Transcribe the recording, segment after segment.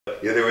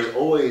Yeah, there was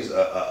always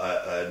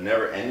a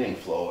never-ending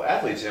flow of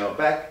athletes.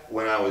 Back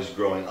when I was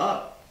growing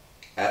up,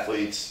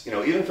 athletes,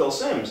 even Phil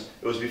Simms,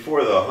 it was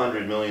before the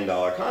 $100 million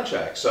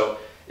contract. So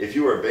if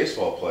you were a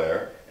baseball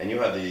player and you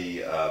had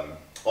the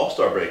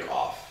All-Star break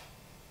off,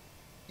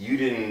 you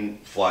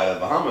didn't fly to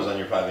the Bahamas on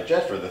your private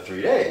jet for the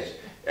 3 days.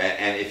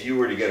 And if you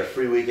were to get a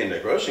free weekend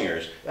at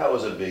Grossinger's, that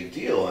was a big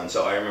deal. And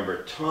so I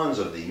remember tons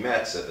of the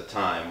Mets at the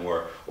time,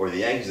 or the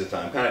Yankees at the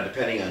time, kind of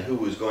depending on who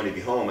was going to be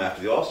home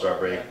after the All-Star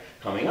break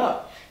coming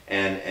up.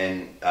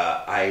 And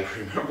I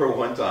remember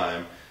one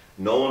time,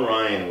 Nolan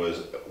Ryan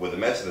was with the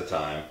Mets at the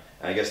time,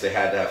 and I guess they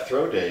had to have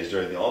throw days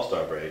during the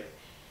All-Star break.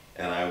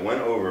 And I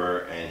went over,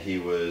 and he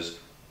was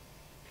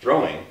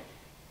throwing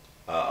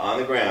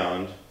on the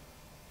ground,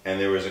 and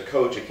there was a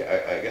coach,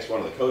 I guess one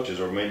of the coaches,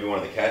 or maybe one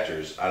of the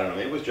catchers, I don't know,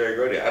 maybe it was Jerry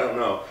Grody, I don't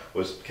know,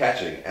 was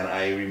catching. And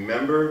I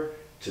remember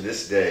to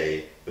this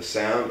day the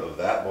sound of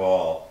that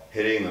ball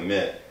hitting the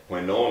mitt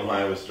when Nolan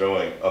Ryan was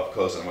throwing up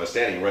close, and I was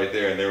standing right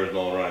there, and there was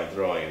Nolan Ryan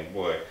throwing, and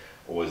boy,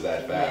 was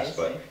that fast.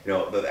 But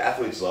the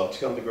athletes love to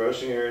come to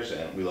Grossinger's,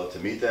 and we love to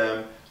meet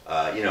them.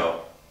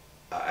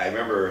 I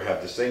remember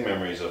have distinct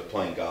memories of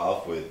playing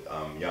golf with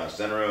Jan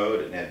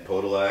Stenrode and Ed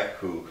Podolak,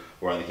 who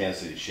were on the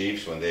Kansas City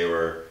Chiefs when they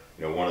were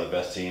one of the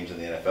best teams in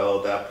the NFL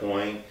at that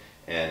point,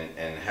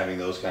 and having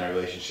those kind of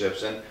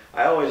relationships. And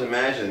I always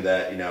imagined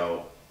that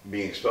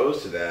being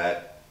exposed to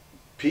that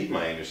piqued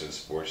my interest in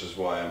sports. This is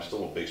why I'm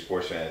still a big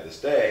sports fan to this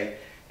day,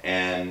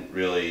 and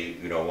really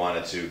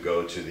wanted to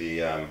go to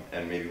the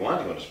and maybe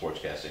wanted to go to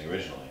sportscasting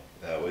originally.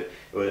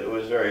 It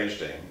was very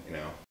interesting.